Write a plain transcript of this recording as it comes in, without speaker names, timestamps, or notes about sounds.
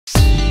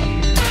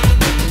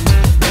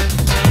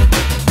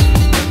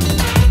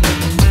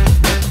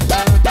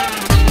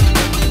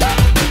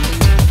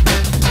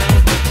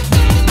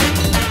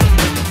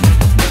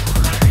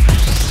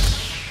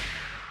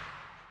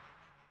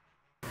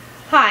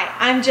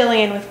I'm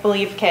Jillian with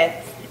Believe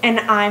Kids, and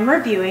I'm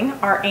reviewing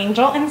our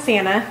Angel and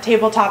Santa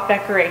tabletop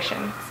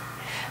decorations.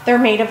 They're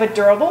made of a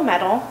durable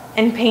metal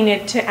and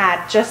painted to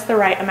add just the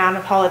right amount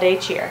of holiday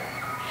cheer.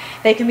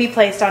 They can be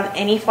placed on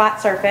any flat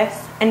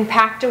surface and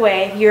packed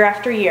away year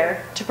after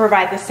year to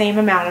provide the same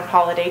amount of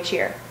holiday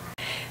cheer.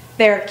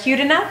 They're cute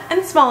enough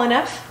and small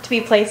enough to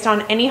be placed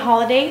on any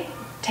holiday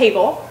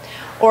table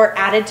or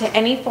added to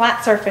any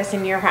flat surface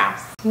in your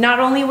house. Not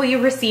only will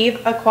you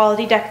receive a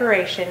quality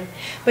decoration,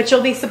 but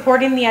you'll be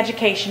supporting the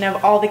education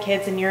of all the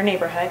kids in your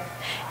neighborhood.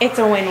 It's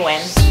a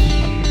win-win.